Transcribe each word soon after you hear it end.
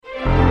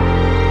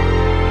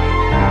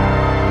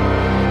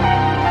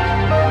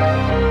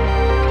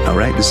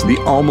This is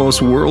the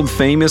almost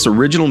world-famous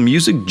Original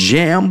Music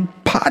Jam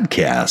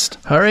podcast.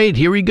 All right,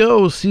 here we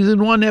go.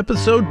 Season 1,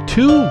 Episode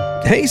 2.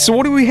 Hey, so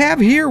what do we have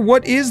here?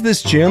 What is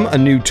this, Jim? A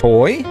new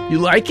toy? You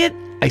like it?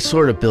 I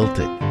sort of built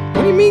it.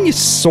 What do you mean you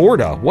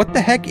sorta? What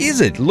the heck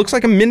is it? It looks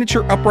like a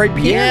miniature upright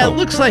piano. Yeah, it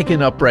looks like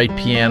an upright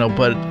piano,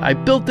 but I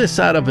built this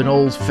out of an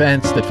old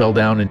fence that fell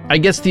down. And I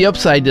guess the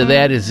upside to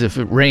that is if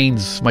it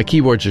rains, my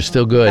keyboards are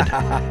still good.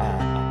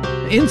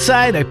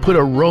 Inside, I put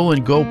a roll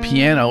and go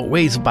piano. It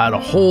weighs about a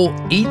whole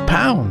 8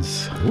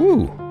 pounds.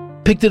 Ooh.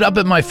 Picked it up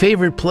at my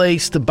favorite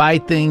place to buy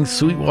things,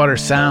 Sweetwater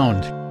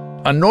Sound.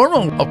 A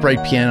normal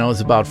upright piano is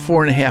about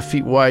 4.5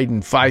 feet wide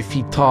and 5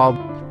 feet tall.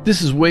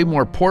 This is way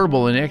more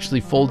portable and actually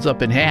folds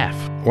up in half.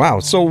 Wow,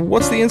 so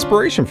what's the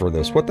inspiration for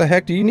this? What the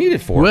heck do you need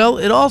it for? Well,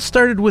 it all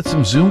started with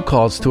some Zoom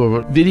calls to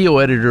a video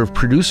editor,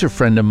 producer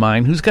friend of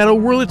mine who's got a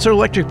Wurlitzer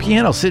electric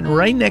piano sitting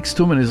right next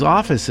to him in his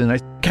office, and I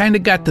kind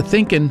of got to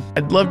thinking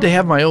I'd love to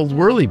have my old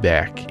Whirly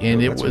back.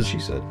 And That's what she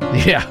said.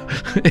 Yeah,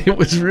 it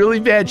was really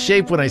bad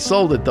shape when I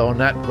sold it though,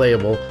 not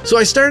playable. So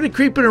I started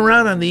creeping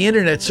around on the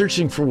internet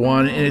searching for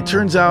one, and it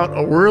turns out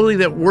a Whirly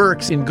that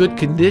works in good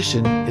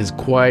condition is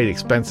quite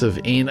expensive,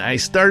 and I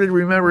started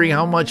remembering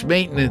how much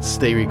maintenance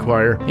they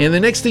require. And the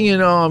next thing you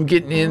know, I'm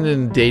getting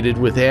inundated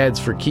with ads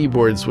for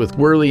keyboards with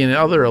Whirly and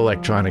other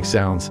electronic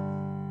sounds.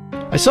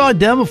 I saw a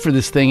demo for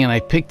this thing and I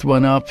picked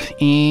one up,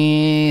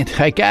 and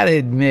I gotta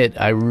admit,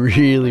 I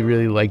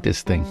really like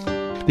this thing.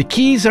 The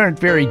keys aren't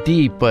very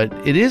deep, but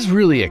it is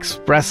really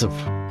expressive.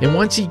 And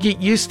once you get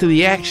used to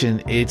the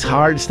action, it's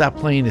hard to stop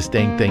playing this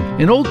dang thing.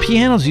 And old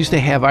pianos used to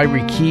have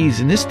ivory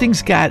keys, and this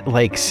thing's got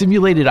like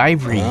simulated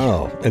ivory.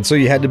 Oh, and so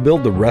you had to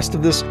build the rest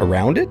of this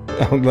around it?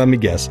 Let me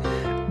guess.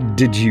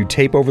 Did you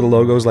tape over the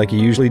logos like you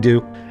usually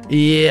do?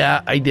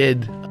 Yeah, I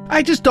did.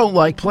 I just don't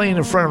like playing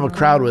in front of a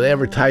crowd with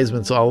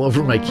advertisements all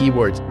over my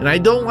keyboards. And I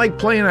don't like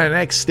playing on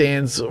X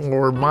stands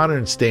or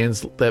modern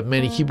stands that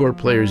many keyboard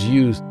players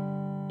use.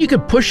 You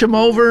can push them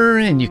over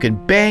and you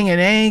can bang an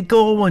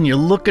ankle when you're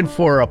looking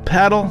for a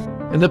pedal.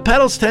 And the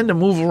pedals tend to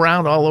move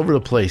around all over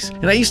the place.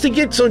 And I used to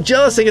get so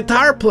jealous of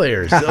guitar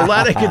players. A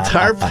lot of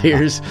guitar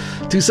players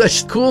do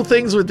such cool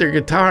things with their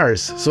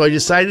guitars. So I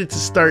decided to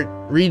start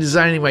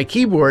redesigning my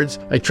keyboards.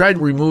 I tried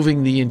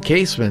removing the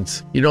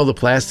encasements, the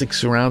plastic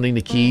surrounding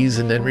the keys,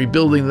 and then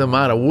rebuilding them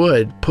out of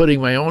wood, putting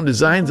my own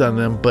designs on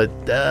them,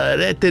 but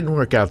that didn't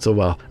work out so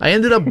well. I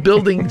ended up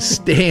building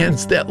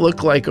stands that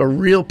look like a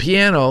real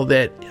piano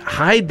that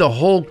hide the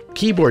whole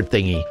keyboard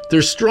thingy.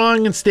 They're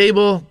strong and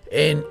stable,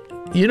 and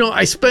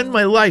I spend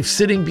my life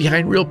sitting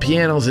behind real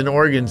pianos and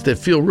organs that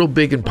feel real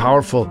big and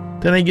powerful.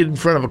 Then I get in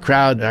front of a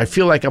crowd and I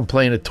feel like I'm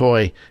playing a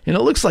toy, and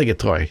it looks like a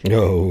toy.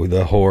 Oh,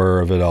 the horror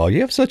of it all.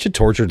 You have such a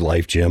tortured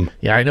life, Jim.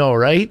 Yeah, I know,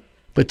 right?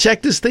 But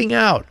check this thing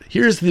out.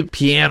 Here's the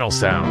piano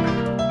sound.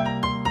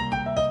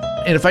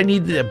 And if I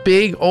need a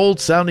big,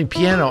 old-sounding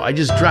piano, I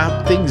just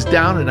drop things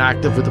down an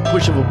octave with the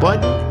push of a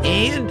button,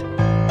 and...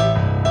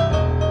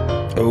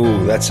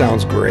 Oh, that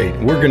sounds great.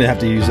 We're going to have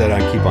to use that on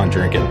Keep On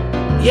Drinking.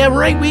 Yeah,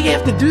 right. We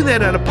have to do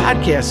that on a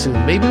podcast soon.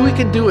 Maybe we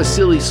can do a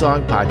silly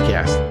song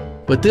podcast.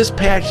 But this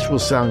patch will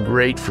sound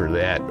great for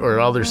that, or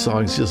other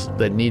songs just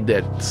that need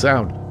that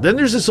sound. Then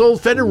there's this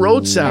old Fender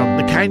Rhodes sound,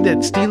 the kind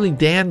that Steely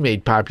Dan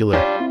made popular.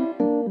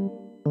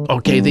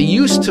 Okay, they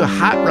used to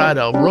hot rod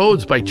a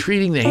Rhodes by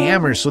treating the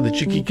hammer so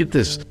that you could get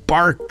this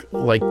bark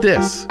like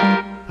this.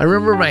 I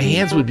remember my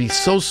hands would be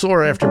so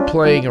sore after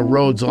playing a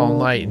Rhodes all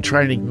night and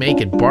trying to make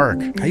it bark.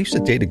 I used to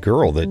date a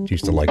girl that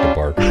used to like to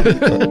bark.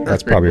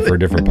 That's probably for a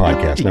different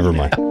podcast. Never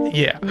mind.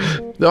 Yeah.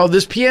 No,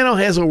 this piano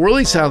has a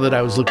whirly sound that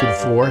I was looking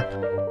for.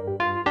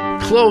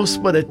 Close,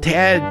 but a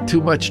tad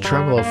too much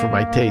tremolo for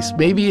my taste.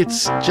 Maybe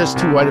it's just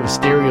too wide of a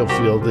stereo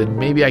field, and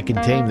maybe I can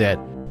tame that.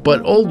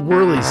 But old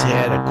Whirlies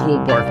had a cool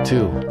bark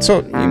too.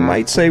 So you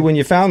might say when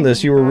you found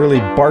this, you were really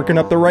barking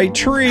up the right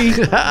tree.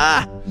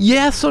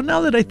 Yeah, so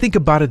now that I think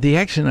about it, the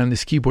action on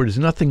this keyboard is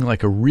nothing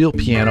like a real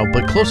piano,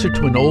 but closer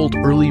to an old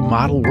early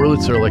model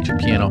Wurlitzer electric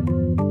piano.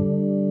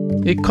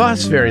 It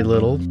costs very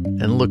little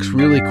and looks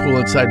really cool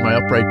inside my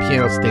upright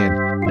piano stand.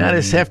 Not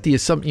as hefty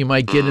as something you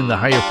might get in the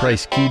higher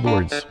priced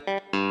keyboards.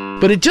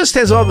 But it just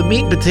has all the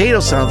meat and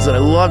potato sounds that I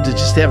love to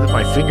just have at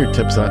my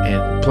fingertips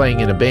and playing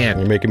in a band.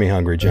 You're making me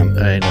hungry, Jim.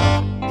 I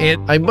know.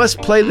 And I must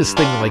play this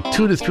thing like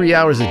 2 to 3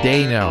 hours a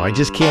day now. I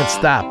just can't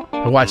stop.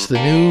 I watch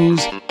the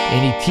news,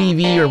 any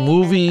TV or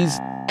movies.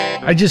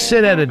 I just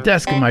sit at a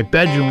desk in my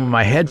bedroom with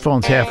my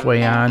headphones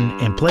halfway on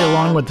and play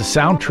along with the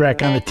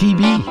soundtrack on the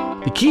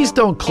TV. The keys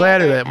don't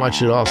clatter that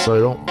much at all, so I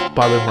don't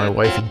bother my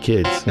wife and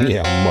kids.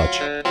 Yeah, much.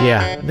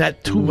 Yeah,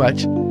 not too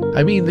much.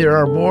 I mean, there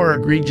are more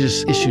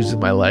egregious issues in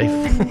my life.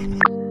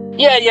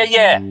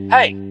 Yeah.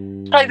 Hey,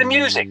 play the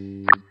music.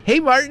 Hey,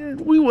 Martin,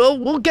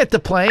 we'll get to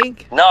playing.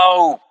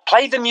 No,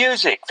 play the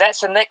music.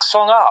 That's the next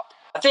song up.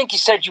 I think he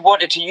said you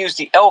wanted to use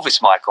the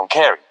Elvis mic on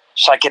Carrie.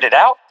 Should I get it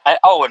out? And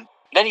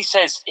then he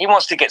says he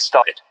wants to get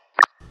started.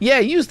 Yeah,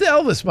 use the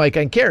Elvis mic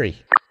on Carrie.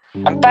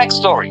 And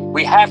backstory.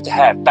 We have to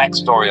have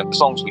backstory on the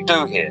songs we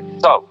do here.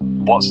 So,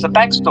 what's the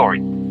backstory?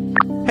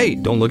 Hey,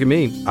 don't look at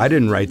me. I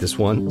didn't write this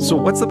one. So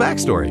what's the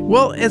backstory?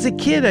 Well, as a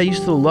kid, I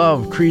used to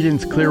love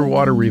Creedence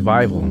Clearwater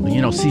Revival,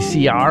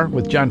 CCR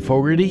with John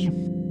Fogerty.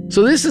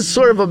 So this is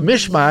sort of a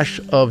mishmash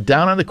of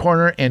Down on the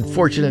Corner and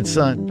Fortunate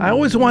Son. I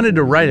always wanted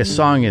to write a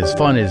song as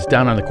fun as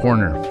Down on the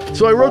Corner.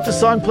 So I wrote the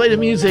song, played the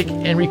music,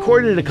 and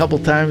recorded it a couple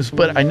times,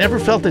 but I never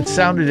felt it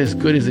sounded as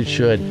good as it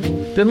should.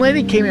 Then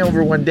Lenny came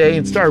over one day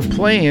and started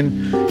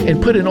playing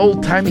and put an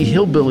old-timey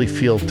hillbilly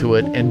feel to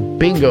it, and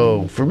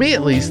bingo, for me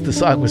at least, the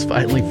song was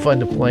finally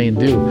fun to play and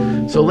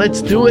do. So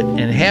let's do it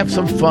and have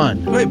some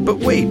fun.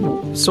 Wait,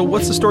 so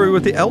what's the story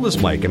with the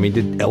Elvis mic? I mean,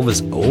 did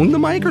Elvis own the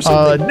mic or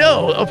something?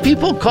 No,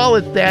 people call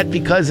it that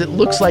because it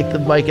looks like the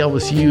mic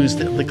Elvis used,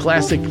 the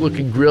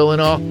classic-looking grill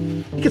and all. I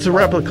think it's a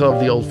replica of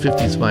the old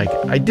 50s mic.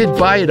 I did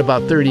buy it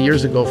about 30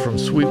 years ago from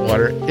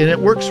Sweetwater, and it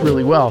works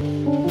really well.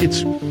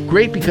 It's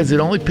great because it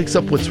only picks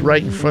up what's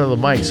right in front of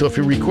the mic. So if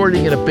you're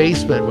recording in a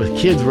basement with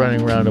kids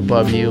running around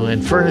above you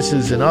and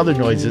furnaces and other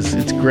noises,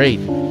 it's great.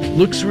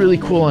 Looks really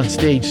cool on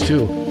stage,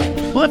 too.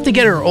 We'll have to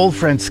get our old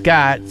friend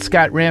Scott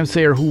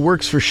Ramsayer, who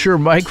works for Shure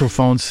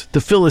Microphones,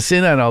 to fill us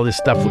in on all this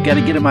stuff. We've got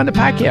to get him on the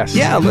podcast.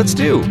 Yeah, let's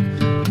do.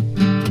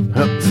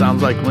 Oh,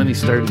 sounds like Lenny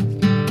started.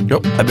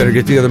 Nope, I better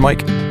get the other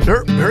mic.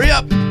 Hurry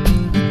up.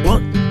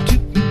 1, 2,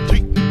 3,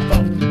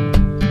 4.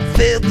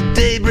 Felt the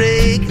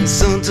daybreak and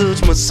sun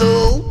touch my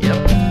soul.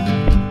 Yep.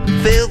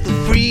 Felt the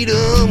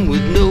freedom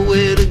with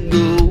nowhere to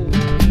go.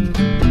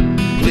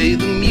 Play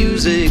the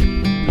music,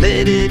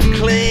 let it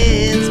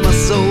cleanse my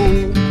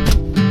soul.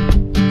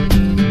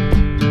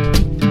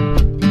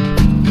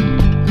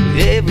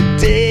 Every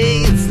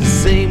day it's the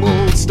same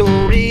old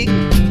story.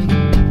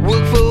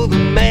 Work for the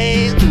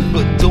man,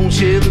 but don't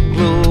share the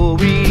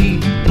glory.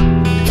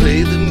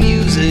 Play the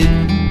music,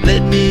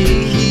 let me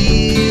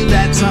hear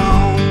that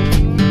song.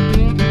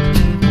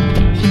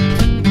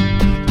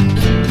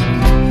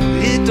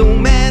 It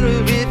don't matter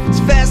if it's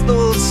fast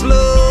or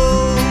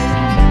slow,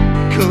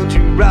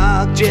 country,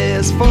 rock,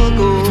 jazz, funk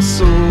or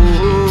soul.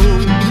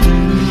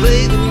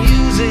 Play the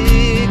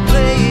music,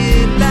 play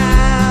it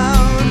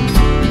loud.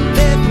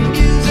 Let the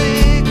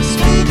music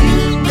spin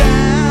you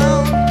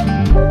round.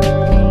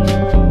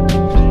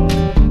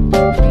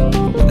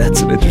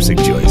 That's an interesting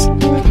choice.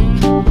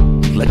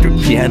 Electric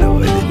piano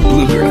and then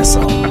bluegrass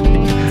song.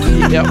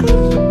 Yep.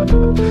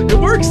 It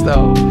works,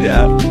 though.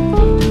 Yeah.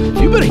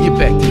 You better get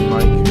back to your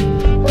mic.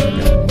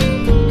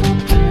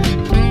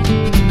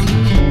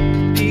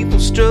 People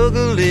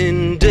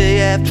struggling day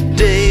after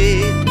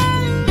day,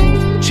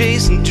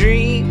 chasing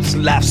dreams,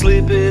 life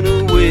slipping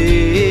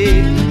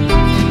away.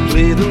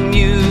 Play the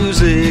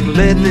music,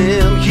 let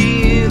them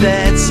hear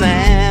that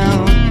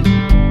sound.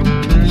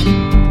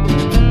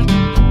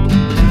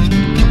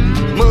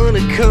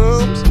 Money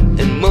comes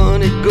and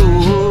money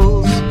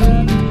goes.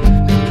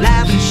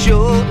 Life is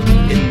short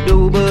and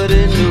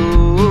nobody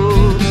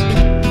knows.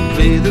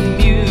 Play the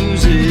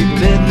music,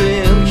 let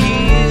them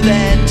hear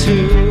that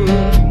tune.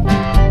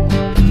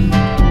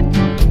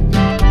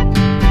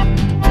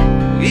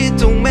 It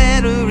don't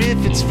matter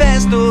if it's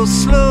fast or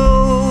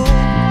slow,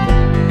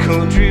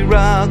 country,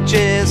 rock,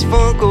 jazz,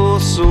 funk or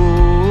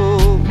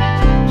soul.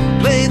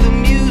 Play the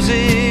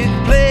music,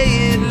 play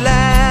it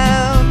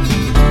loud.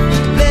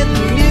 Let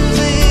the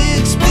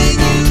music spin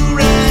you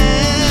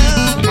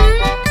round.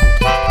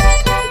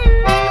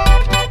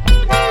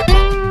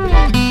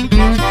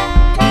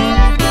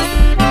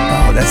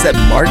 Oh, that's that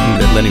Martin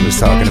that Lenny was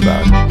talking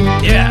about.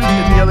 Yeah,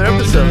 in the other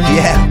episode.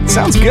 Yeah,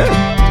 sounds good.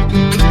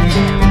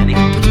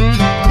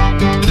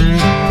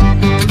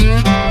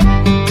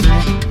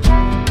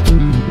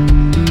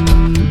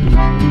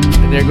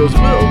 And there goes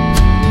Will.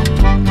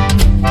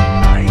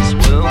 Nice,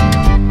 Will.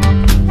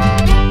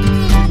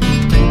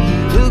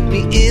 Look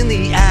me in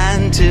the eye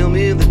and tell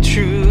me the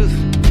truth.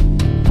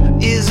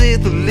 Is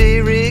it the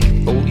lyric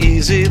or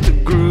is it the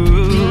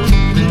groove?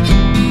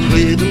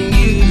 Play the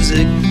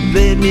music,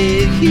 let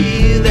me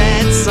hear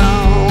that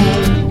song.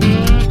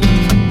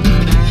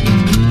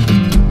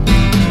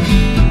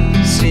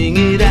 Sing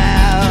it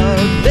out,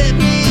 let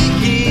me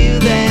hear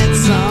that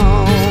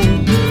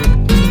song.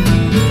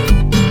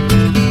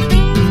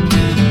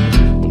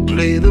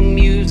 Play the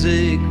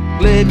music,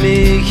 let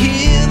me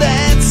hear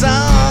that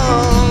song.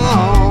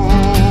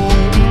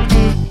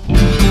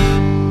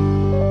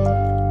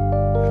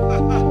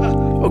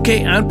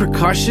 Okay, on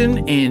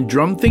percussion and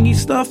drum thingy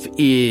stuff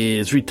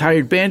is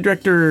retired band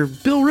director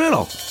Bill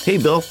Riddle. Hey,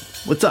 Bill,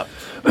 what's up?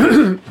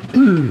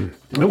 It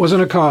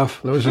wasn't a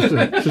cough. That was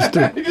just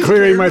a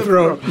clearing my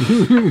throat.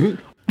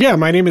 Yeah,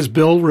 my name is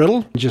Bill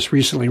Riddle. Just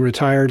recently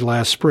retired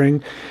last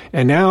spring,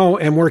 and now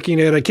am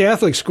working at a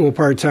Catholic school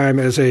part-time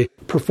as a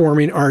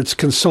performing arts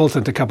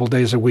consultant a couple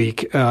days a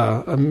week.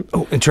 I'm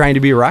And trying to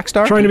be a rock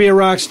star? trying to be a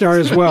rock star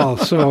as well,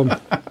 so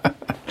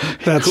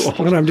that's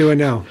what I'm doing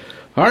now.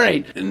 All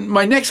right,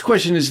 my next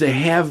question is to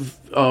have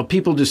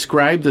people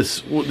describe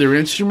their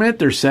instrument,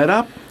 their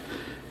setup.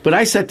 But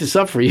I set this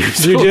up for you.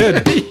 So, You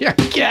did? Yeah,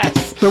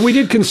 yes. But we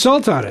did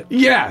consult on it.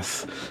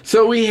 Yes.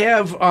 So we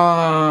have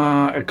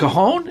a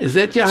cajon. Is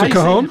that how a you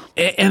cajon.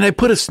 say it? And I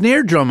put a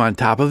snare drum on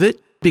top of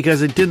it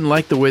because I didn't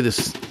like the way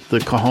this the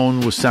cajon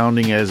was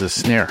sounding as a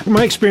snare.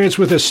 My experience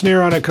with a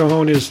snare on a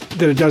cajon is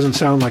that it doesn't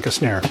sound like a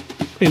snare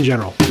in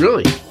general.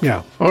 Really?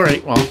 Yeah. All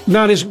right, well.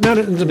 Not as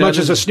much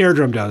as a snare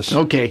drum does.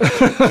 Okay,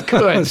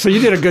 good. So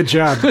you did a good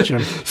job,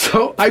 Jim.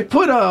 So I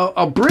put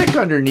a brick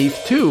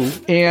underneath too,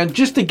 and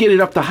just to get it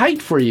up to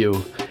height for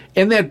you.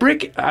 And that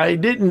brick,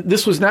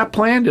 this was not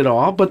planned at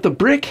all, but the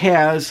brick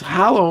has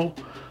hollow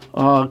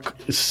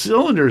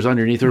cylinders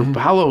underneath, or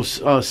hollow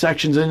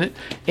sections in it,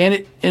 and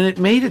it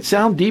made it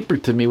sound deeper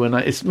to me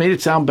it made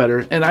it sound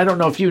better. And I don't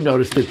know if you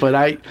noticed it, but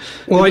I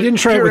didn't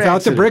try it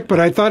without the brick, but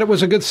I thought it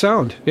was a good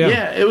sound.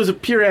 Yeah, it was a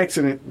pure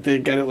accident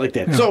that got it like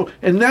that. Yeah. So,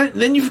 and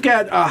then you've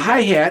got a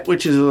hi-hat,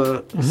 which is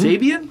a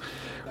Sabian.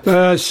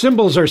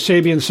 Cymbals are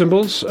Sabian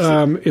cymbals.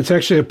 It's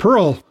actually a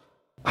Pearl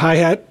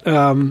hi-hat.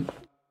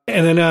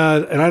 And then,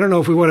 and I don't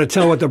know if we want to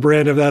tell what the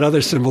brand of that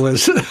other cymbal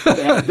is.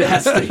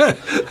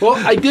 Well,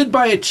 I did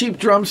buy a cheap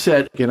drum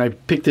set, and I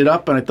picked it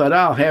up, and I thought,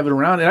 I'll have it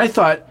around.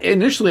 And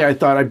initially I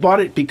bought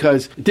it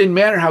because it didn't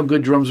matter how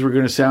good drums were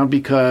going to sound,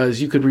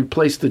 because you could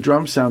replace the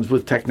drum sounds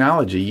with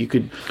technology. You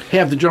could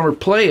have the drummer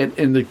play it,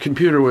 and the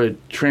computer would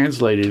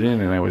translate it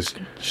in, and I was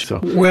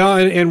so. Well,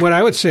 and what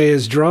I would say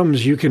is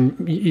drums, you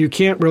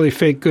can't really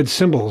fake good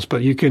cymbals,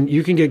 but you can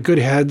get good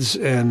heads,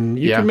 and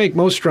you can make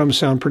most drums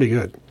sound pretty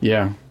good.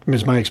 Yeah.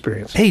 Is my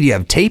experience. Hey, do you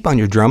have tape on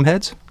your drum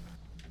heads?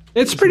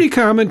 It's pretty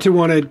common to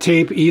want to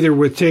tape either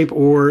with tape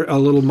or a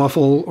little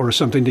muffle or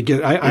something to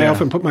get. I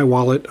often put my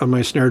wallet on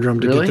my snare drum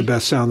to get the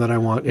best sound that I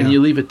want. And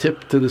you leave a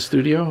tip to the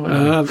studio?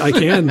 I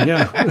can,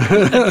 yeah.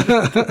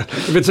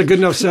 If it's a good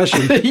enough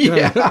session.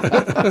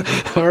 Yeah.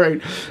 All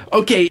right.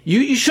 Okay,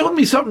 you showed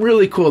me something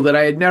really cool that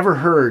I had never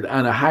heard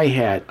on a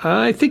hi-hat.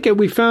 I think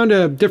we found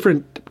a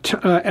different,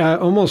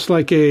 almost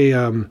like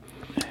a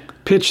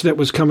pitch that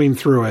was coming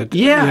through it.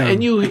 Yeah,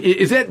 and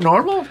is that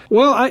normal?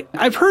 Well,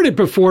 I've heard it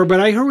before, but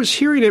I was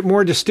hearing it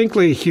more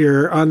distinctly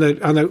here on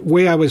the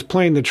way I was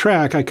playing the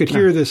track. I could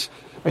hear this.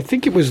 I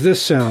think it was this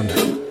sound.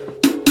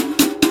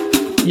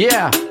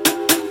 Yeah.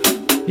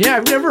 Yeah,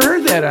 I've never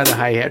heard that on a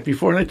hi-hat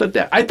before, and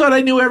I thought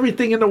I knew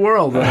everything in the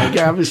world.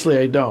 Obviously,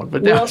 I don't,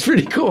 but that's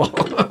pretty cool.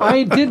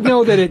 I did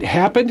know that it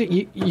happened.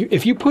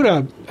 If you put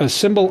a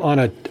cymbal on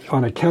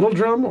a kettle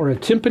drum or a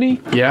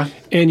timpani,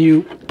 and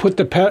you put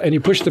and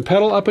you push the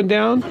pedal up and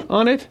down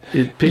on it,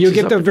 you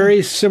get the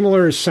very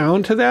similar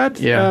sound to that.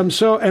 Yeah.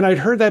 And I'd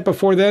heard that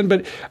before then,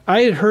 but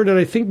I had heard it,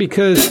 I think,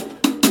 because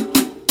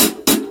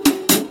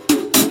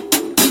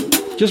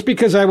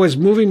I was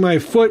moving my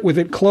foot with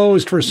it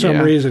closed for some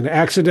reason,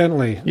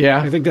 accidentally.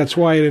 Yeah. I think that's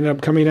why it ended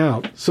up coming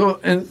out. So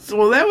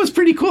that was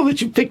pretty cool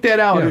that you picked that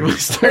out.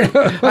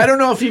 Yeah. I don't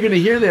know if you're going to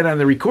hear that on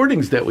the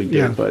recordings that we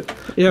did, but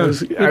it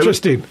was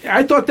interesting.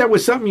 I thought that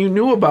was something you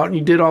knew about and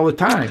you did all the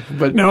time.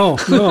 But no,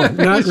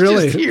 not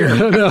really. Just here.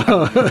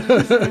 No.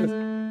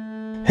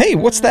 Hey,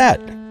 what's that?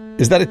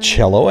 Is that a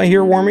cello I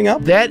hear warming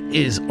up? That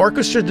is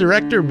orchestra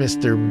director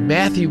Mr.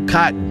 Matthew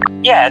Cotton.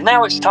 Yeah,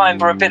 now it's time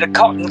for a bit of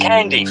cotton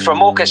candy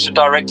from orchestra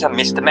director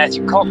Mr.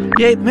 Matthew Cotton.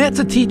 Yeah, Matt's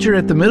a teacher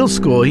at the middle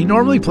school. He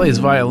normally plays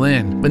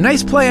violin. But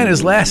nice play on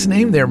his last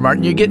name there,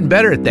 Martin. You're getting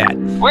better at that.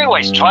 We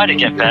always try to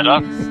get better.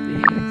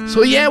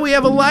 So yeah, we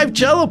have a live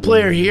cello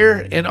player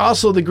here, and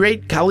also the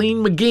great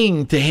Colleen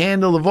McGing to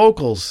handle the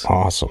vocals.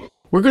 Awesome.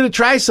 We're going to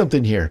try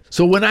something here.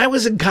 So when I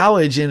was in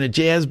college in a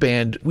jazz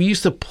band, we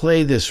used to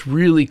play this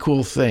really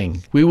cool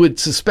thing. We would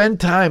suspend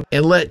time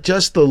and let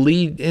just the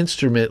lead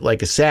instrument,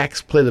 like a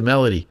sax, play the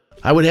melody.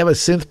 I would have a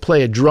synth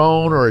play a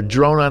drone or a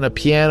drone on a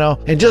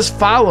piano and just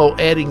follow,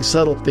 adding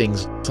subtle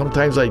things.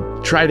 Sometimes I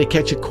try to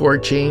catch a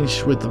chord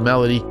change with the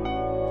melody.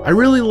 I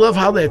really love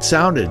how that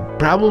sounded.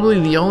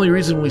 Probably the only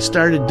reason we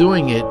started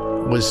doing it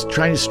was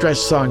trying to stretch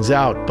songs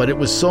out, but it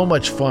was so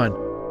much fun.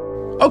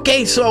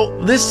 Okay, so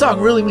this song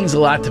really means a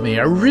lot to me.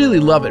 I really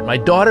love it. My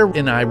daughter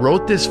and I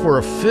wrote this for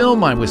a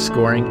film I was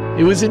scoring.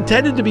 It was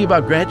intended to be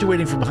about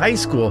graduating from high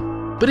school,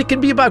 but it can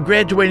be about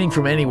graduating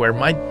from anywhere.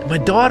 My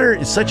daughter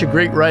is such a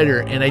great writer,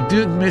 and I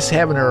do miss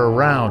having her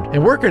around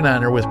and working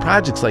on her with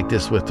projects like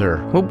this with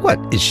her. Well, what?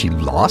 Is she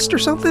lost or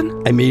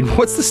something? I mean,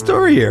 what's the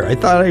story here? I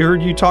thought I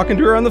heard you talking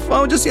to her on the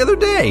phone just the other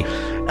day.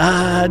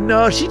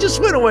 No, she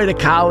just went away to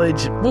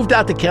college, moved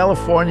out to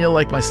California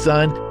like my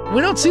son. We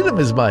don't see them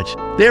as much.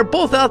 They're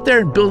both out there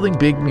and building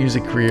big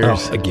music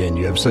careers. Oh, again,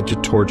 you have such a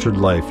tortured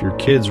life. Your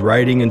kids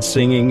writing and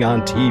singing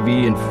on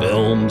TV and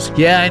films.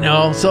 Yeah, I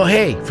know. So,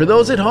 hey, for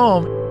those at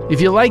home,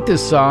 if you like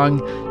this song,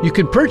 you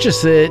can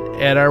purchase it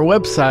at our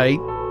website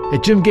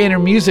at Jim Gaynor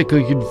Music.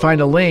 You can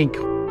find a link.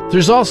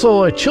 There's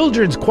also a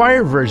children's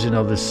choir version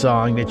of this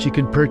song that you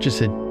can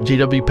purchase at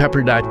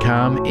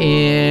jwpepper.com.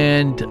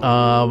 And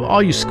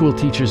all you school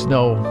teachers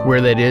know where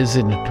that is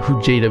and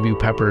who J.W.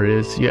 Pepper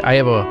is. I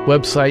have a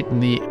website in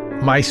the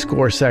My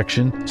Score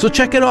section. So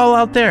check it all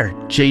out there,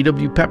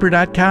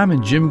 jwpepper.com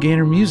and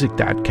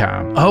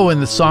jimgaynormusic.com. Oh, and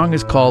the song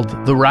is called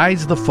The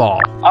Rise, The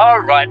Fall.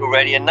 All right,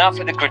 already enough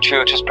of the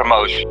gratuitous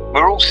promotion.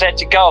 We're all set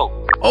to go.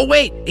 Oh,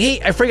 wait.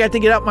 Hey, I forgot to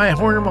get out my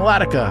Horner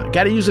Melodica.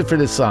 Got to use it for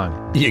this song.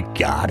 You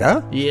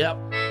gotta? Yep.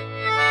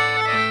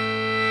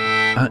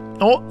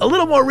 A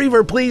little more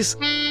reverb, please.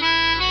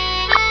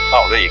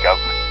 Oh, there you go.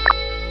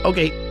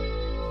 Okay,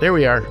 there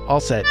we are, all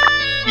set.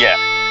 Yeah.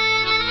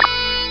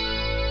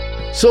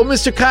 So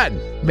Mr. Cotton,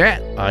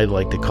 Matt, I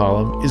like to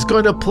call him, is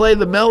going to play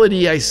the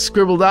melody I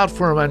scribbled out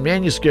for him on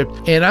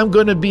manuscript, and I'm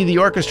going to be the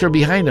orchestra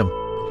behind him.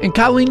 And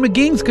Colleen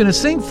McGee's going to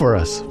sing for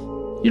us.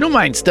 You don't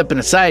mind stepping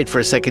aside for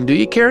a second, do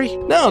you, Carrie?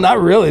 No, not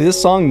really.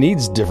 This song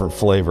needs different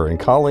flavor, and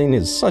Colleen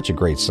is such a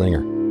great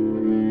singer.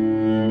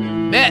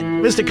 Matt,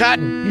 Mr.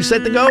 Cotton, you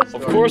set to go?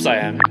 Of course I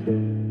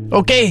am.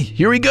 Okay,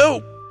 here we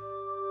go.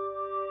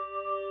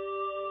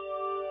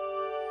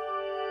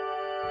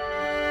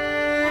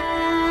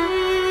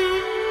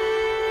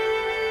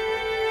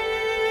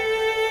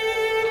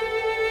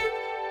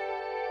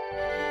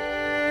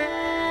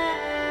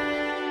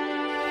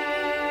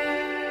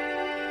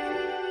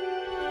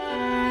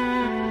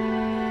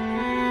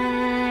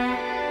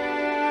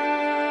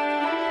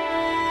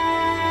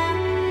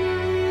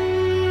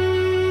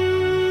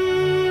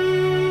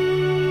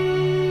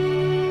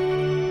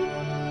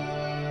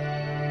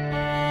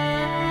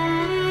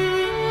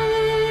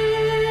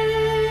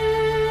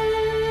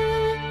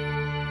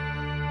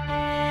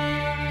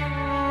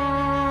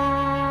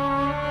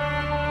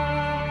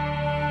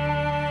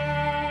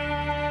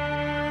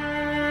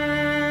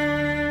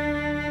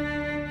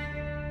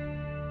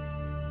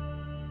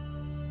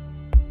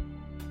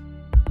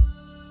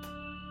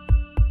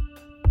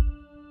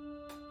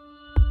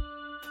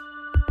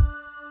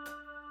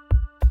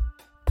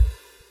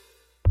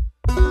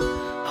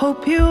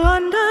 Hope you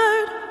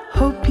wondered,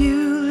 hope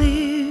you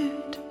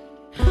lived,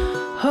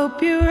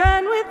 hope you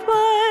ran with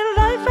what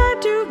life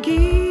had to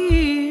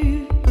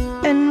give.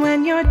 And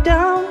when you're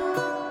down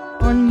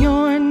on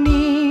your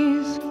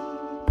knees,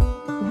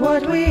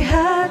 what we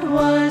had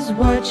was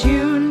what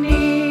you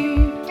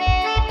need.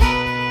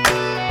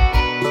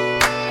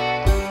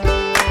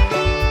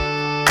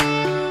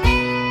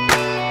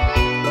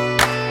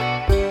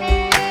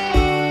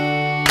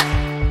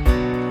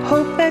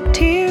 Hope that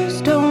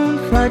tears don't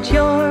flood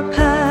your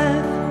path.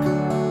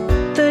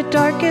 The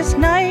darkest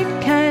night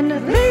can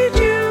lead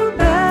you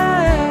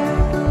back.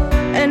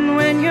 And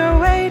when you're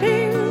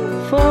waiting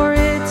for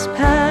its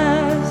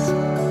pass,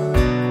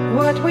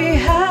 what we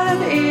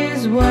had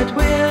is what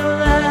will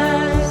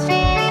last.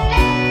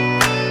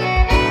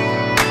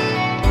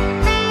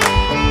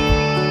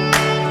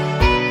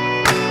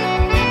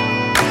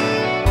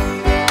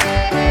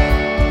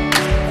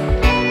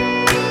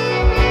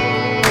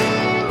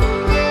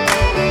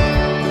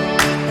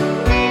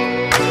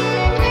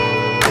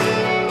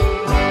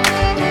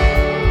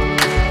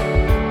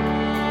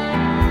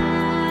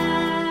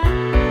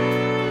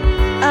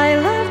 I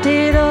loved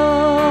it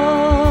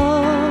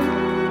all,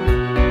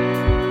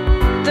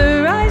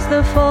 the rise,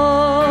 the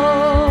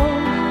fall.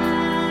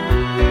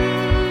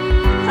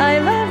 I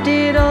loved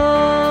it all.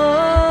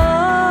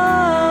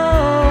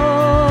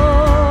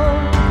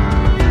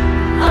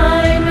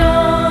 I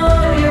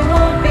know it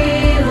won't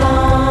be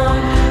long.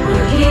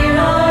 We'll hear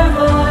our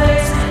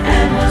voice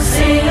and we'll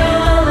sing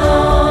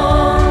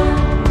along.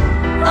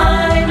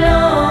 I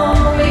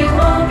know we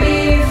won't be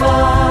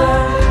far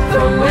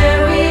from where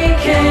we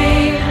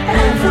came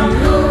and from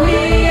who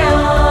we are.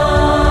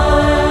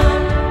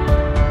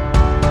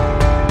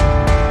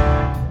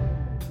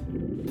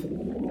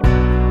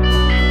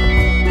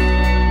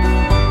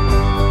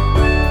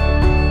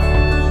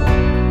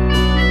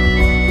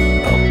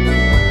 Oh,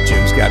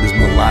 Jim's got his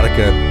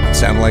melodica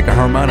sounding like a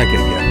harmonica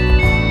again.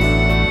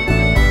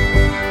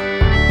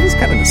 It's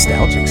kind of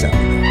nostalgic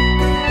sounding.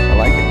 I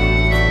like it.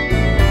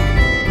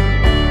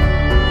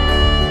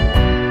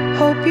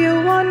 Hope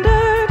you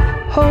wondered,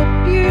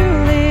 hope you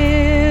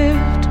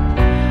lived,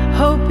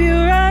 hope you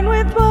ran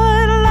with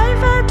what life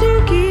had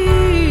to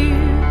give.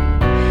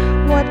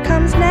 What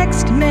comes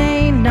next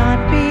may not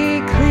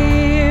be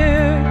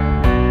clear.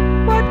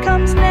 What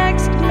comes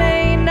next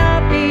may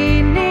not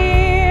be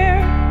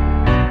near.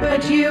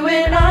 But you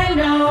and I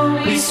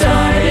know we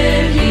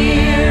started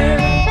here.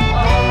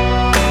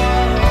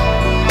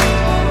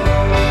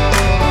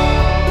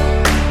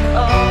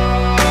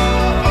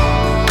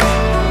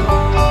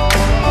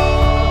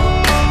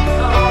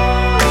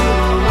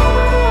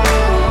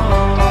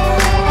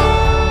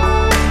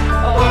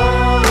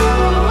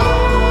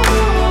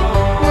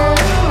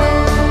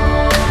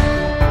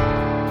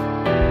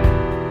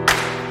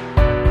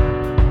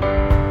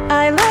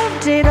 I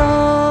loved it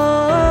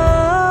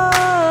all,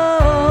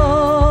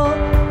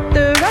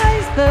 the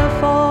rise, the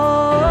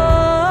fall.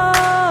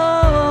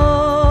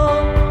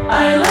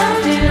 I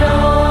loved it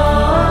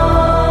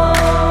all.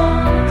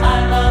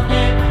 I loved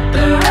it,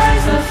 the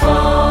rise, the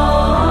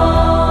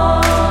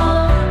fall.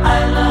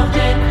 I loved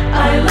it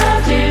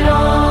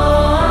all.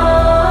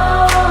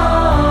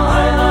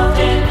 I loved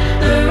it,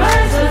 the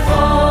rise, the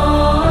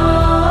fall.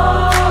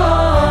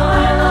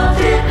 I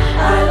loved it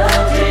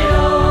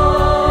all.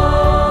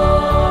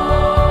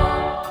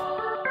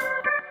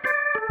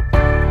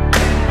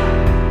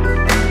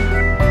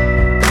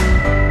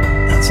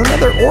 That's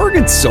another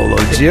organ solo,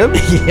 Jim.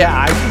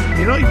 Yeah,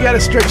 you got to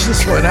stretch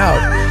this one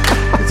out.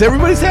 It's because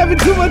everybody's having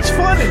too much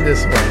fun in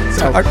this one.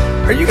 So,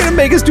 Are you going to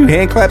make us do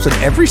hand claps on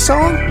every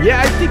song?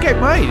 yeah, I think I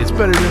might. It's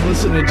better than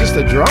listening to just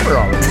a drummer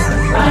all the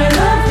time. I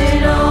loved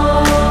it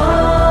all.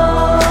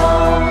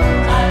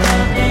 I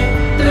loved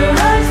it. The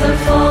rise, the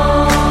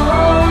fall.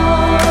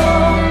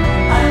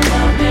 I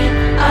loved it.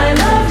 I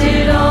loved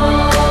it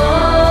all.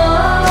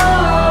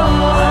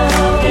 I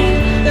loved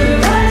it. The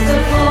rise, the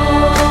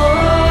fall.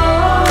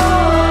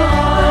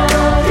 I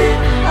loved it.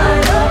 I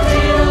loved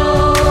it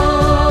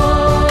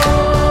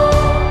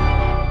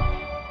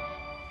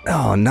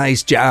all. Oh,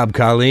 nice job,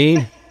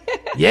 Colleen.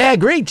 Yeah,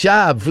 great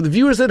job. For the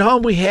viewers at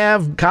home, we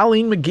have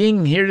Colleen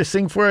McGing here to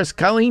sing for us.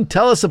 Colleen,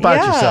 tell us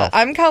about yourself.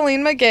 I'm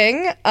Colleen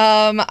McGing.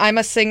 I'm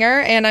a singer,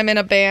 and I'm in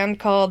a band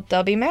called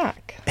Dubby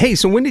Mac. Hey,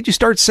 so when did you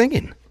start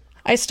singing?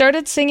 I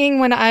started singing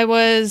when I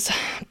was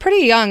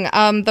pretty young.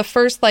 The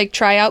first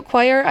tryout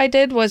choir I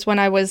did was when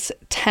I was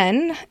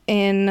 10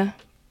 in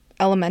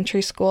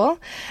elementary school,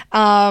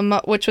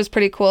 which was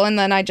pretty cool. And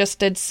then I just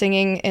did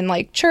singing in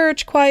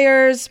church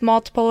choirs,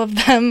 multiple of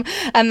them,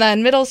 and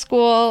then middle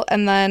school,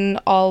 and then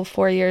all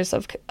 4 years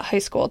of high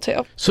school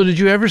too. So did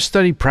you ever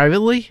study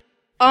privately?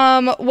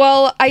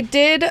 Well, I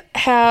did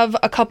have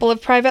a couple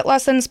of private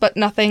lessons, but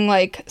nothing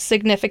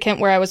significant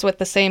where I was with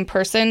the same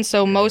person.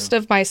 So most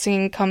of my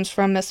singing comes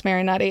from Miss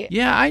Marinetti.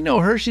 Yeah, I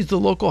know her. She's the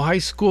local high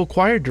school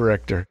choir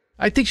director.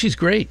 I think she's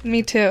great.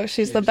 Me too.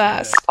 She's the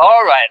best.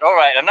 All right.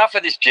 Enough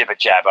of this jibber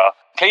jabber.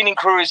 Cleaning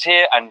crew is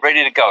here and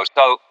ready to go.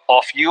 So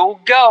off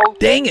you'll go.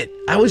 Dang it.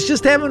 I was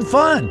just having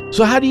fun.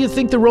 So how do you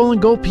think the Roll and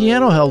Go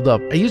piano held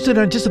up? I used it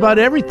on just about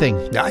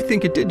everything. I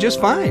think it did just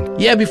fine.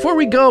 Yeah, before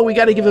we go, we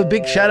got to give a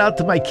big shout out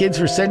to my kids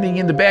for sending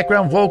in the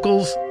background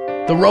vocals,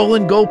 the Roll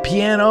and Go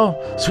piano,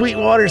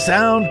 Sweetwater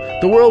sound,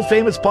 the world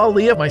famous Paul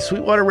Leah, my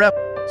Sweetwater rep.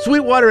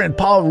 Sweetwater and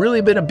Paul really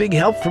have been a big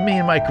help for me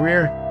in my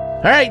career.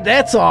 All right,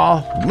 that's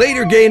all.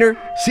 Later, Gainer.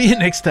 See you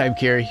next time,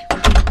 Carrie.